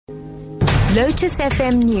Lotus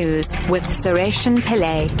FM News with SARESHEN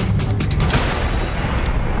Pillay.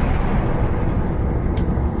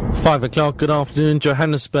 5 o'clock, good afternoon.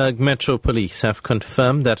 Johannesburg Metro Police have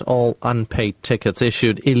confirmed that all unpaid tickets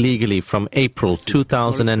issued illegally from April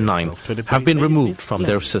 2009 have been removed from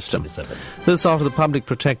their system. This after the public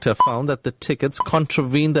protector found that the tickets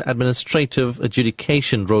contravene the Administrative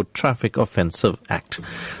Adjudication Road Traffic Offensive Act.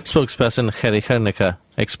 Spokesperson Gerry Gerneke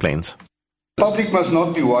explains. The public must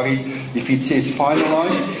not be worried if it says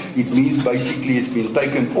finalised. It means basically it's been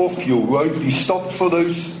taken off. You won't be stopped for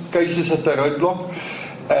those cases at the roadblock,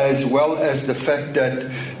 as well as the fact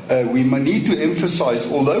that we need to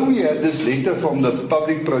emphasise, although we had this letter from the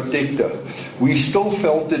public protector, we still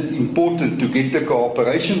felt it important to get the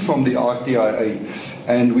cooperation from the RTIA.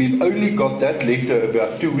 And we've only got that letter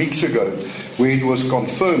about 2 weeks ago, where it was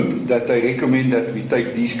confirmed that they recommend that we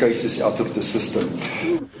take these cases out of the system.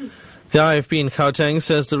 The IFP in Gauteng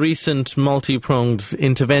says the recent multi-pronged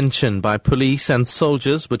intervention by police and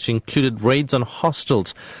soldiers, which included raids on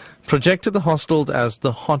hostels, projected the hostels as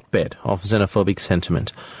the hotbed of xenophobic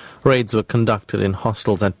sentiment. Raids were conducted in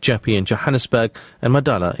hostels at Jeppe in Johannesburg and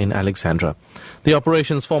Madala in Alexandra. The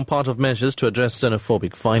operations form part of measures to address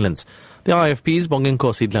xenophobic violence. The IFP's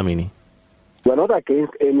Bongenkosi Dlamini. We're not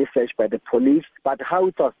against any search by the police, but how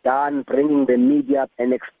it was done, bringing the media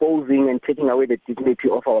and exposing and taking away the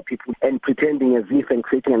dignity of our people and pretending as if and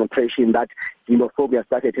creating an impression that xenophobia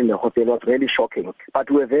started in the hostel was really shocking.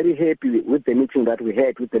 But we're very happy with the meeting that we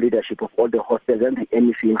had with the leadership of all the hostels and the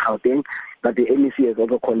MEC in Gauteng, that the MEC has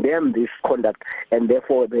also condemned this conduct, and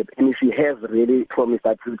therefore the MEC has really promised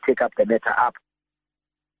that we'll take up the matter up.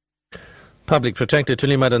 Public Protector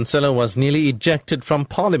Thuli Madonsela was nearly ejected from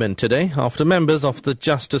Parliament today after members of the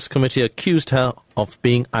Justice Committee accused her of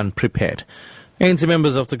being unprepared. ANC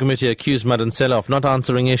members of the committee accused Madonsela of not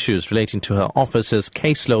answering issues relating to her office's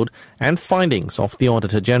caseload and findings of the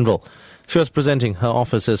Auditor General. She was presenting her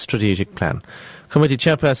office's strategic plan. Committee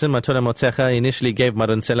Chairperson Matola Motshekga initially gave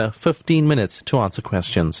Madonsela 15 minutes to answer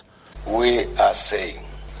questions. We are saying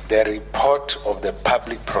the report of the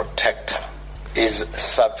Public Protector is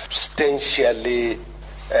substantially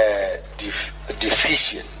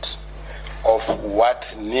deficient of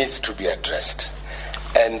what needs to be addressed.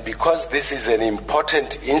 And because this is an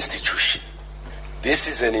important institution,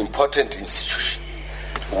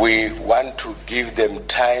 we want to give them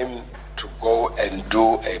time to go and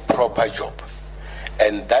do a proper job.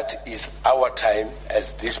 And that is our time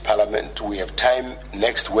as this Parliament. We have time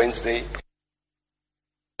next Wednesday.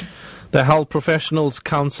 The Health Professionals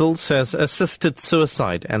Council says assisted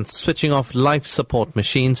suicide and switching off life support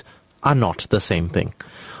machines are not the same thing.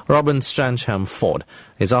 Robin Stransham Ford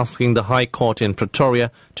is asking the High Court in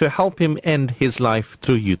Pretoria to help him end his life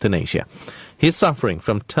through euthanasia. He is suffering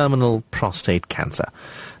from terminal prostate cancer.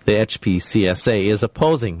 The HPCSA is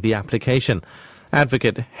opposing the application.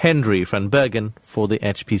 Advocate Henry van Bergen for the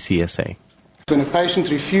HPCSA. When a patient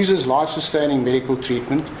refuses life-sustaining medical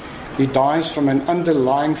treatment, he dies from an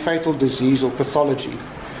underlying fatal disease or pathology.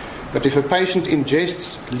 But if a patient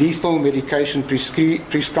ingests lethal medication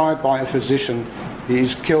prescribed by a physician, he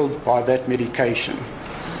is killed by that medication.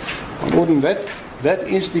 More than that, that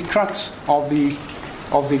is the crux of the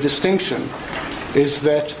distinction, is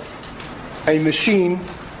that a machine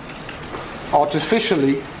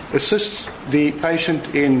artificially assists the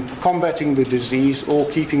patient in combating the disease or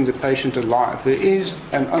keeping the patient alive. There is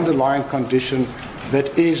an underlying condition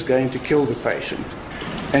that is going to kill the patient.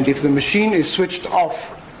 And if the machine is switched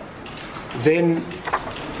off, then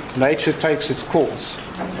nature takes its course.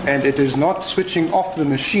 And it is not switching off the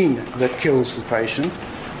machine that kills the patient.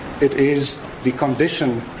 It is the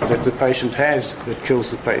condition that the patient has that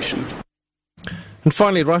kills the patient. And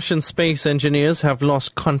finally, Russian space engineers have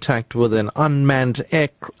lost contact with an unmanned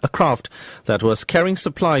aircraft that was carrying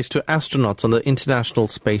supplies to astronauts on the International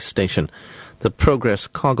Space Station. The Progress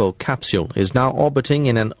cargo capsule is now orbiting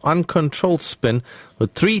in an uncontrolled spin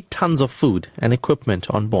with 3 tons of food and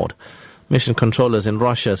equipment on board. Mission controllers in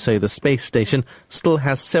Russia say the space station still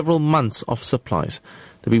has several months of supplies.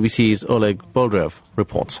 The BBC's Oleg Boldarev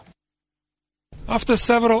reports. After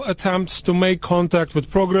several attempts to make contact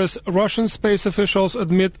with Progress, Russian space officials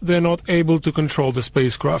admit they're not able to control the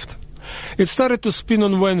spacecraft. It started to spin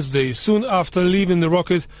on Wednesday, soon after leaving the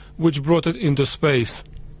rocket which brought it into space.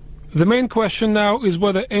 The main question now is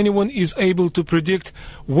whether anyone is able to predict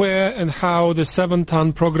where and how the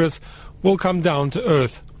 7-ton Progress will come down to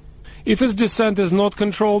Earth. If its descent is not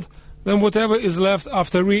controlled, then whatever is left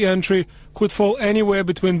after re-entry could fall anywhere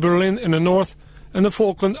between Berlin in the north and the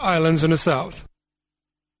Falkland Islands in the south.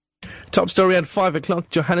 Top story at 5 o'clock.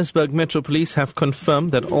 Johannesburg Metro Police have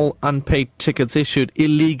confirmed that all unpaid tickets issued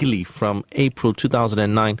illegally from April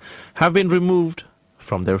 2009 have been removed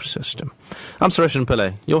from their system. I'm SARESHEN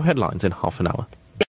Pillay. Your headlines in half an hour.